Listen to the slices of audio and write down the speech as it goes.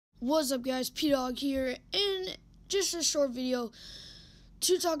What's up, guys? P-Dog here, and just a short video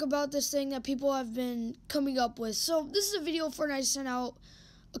to talk about this thing that people have been coming up with. So this is a video Fortnite sent out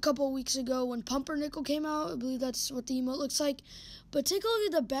a couple of weeks ago when Pumpernickel came out. I believe that's what the emote looks like. But take a look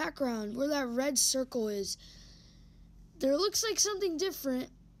at the background where that red circle is. There looks like something different,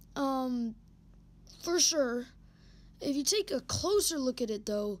 for sure. If you take a closer look at it,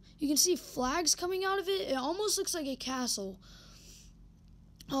 though, you can see flags coming out of it. It almost looks like a castle.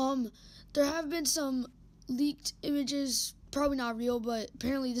 There have been some leaked images, probably not real, but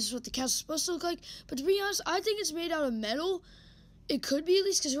apparently this is what the castle's supposed to look like. But to be honest, I think it's made out of metal. It could be, at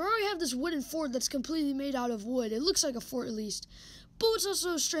least, because we already have this wooden fort that's completely made out of wood. It looks like a fort, at least. But what's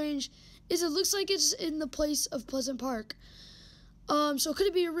also strange is it looks like it's in the place of Pleasant Park. So could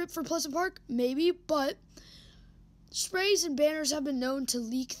it be a rip for Pleasant Park? Maybe, but sprays and banners have been known to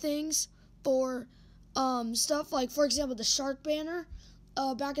leak things for stuff like, for example, the shark banner.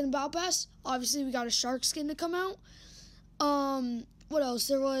 Back in the Battle Pass, obviously we got a shark skin to come out. What else?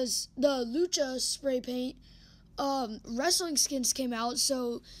 There was the Lucha spray paint. Wrestling skins came out,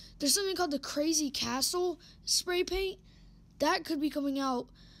 so there's something called the Crazy Castle spray paint. That could be coming out.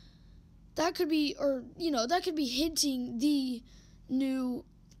 That could be, that could be hinting the new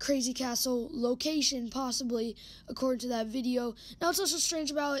Crazy Castle location, possibly, according to that video. Now, what's also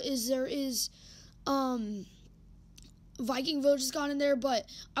strange about it is there is, Viking Village has gone in there, but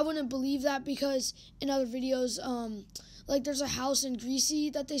I wouldn't believe that because in other videos, like there's a house in Greasy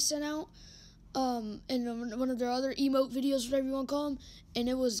that they sent out, in one of their other emote videos, whatever you want to call them, and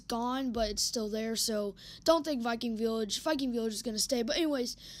it was gone, but it's still there, so don't think Viking Village is going to stay. But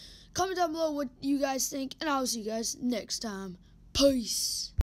anyways, comment down below what you guys think, and I'll see you guys next time. Peace.